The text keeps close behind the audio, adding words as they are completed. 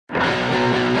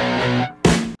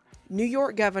New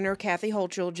York Governor Kathy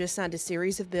Hochul just signed a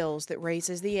series of bills that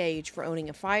raises the age for owning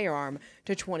a firearm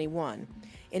to 21.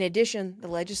 In addition, the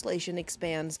legislation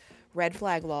expands red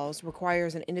flag laws,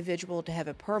 requires an individual to have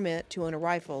a permit to own a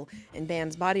rifle, and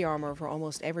bans body armor for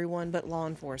almost everyone but law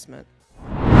enforcement.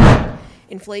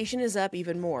 Inflation is up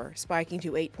even more, spiking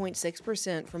to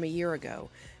 8.6% from a year ago,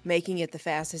 making it the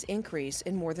fastest increase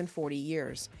in more than 40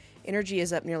 years. Energy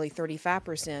is up nearly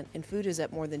 35%, and food is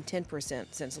up more than 10%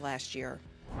 since last year.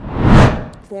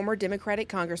 Former Democratic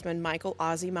Congressman Michael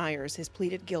Ozzie Myers has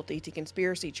pleaded guilty to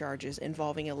conspiracy charges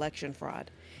involving election fraud.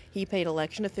 He paid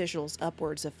election officials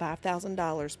upwards of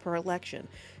 $5,000 per election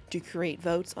to create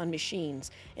votes on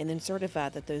machines and then certify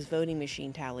that those voting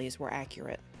machine tallies were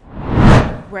accurate.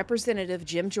 Representative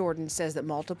Jim Jordan says that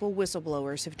multiple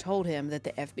whistleblowers have told him that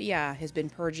the FBI has been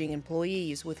purging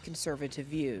employees with conservative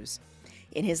views.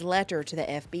 In his letter to the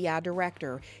FBI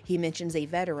director, he mentions a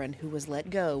veteran who was let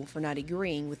go for not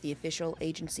agreeing with the official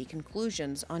agency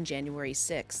conclusions on January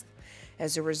 6th.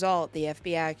 As a result, the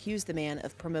FBI accused the man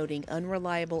of promoting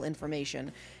unreliable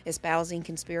information, espousing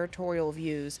conspiratorial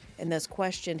views, and thus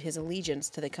questioned his allegiance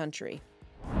to the country.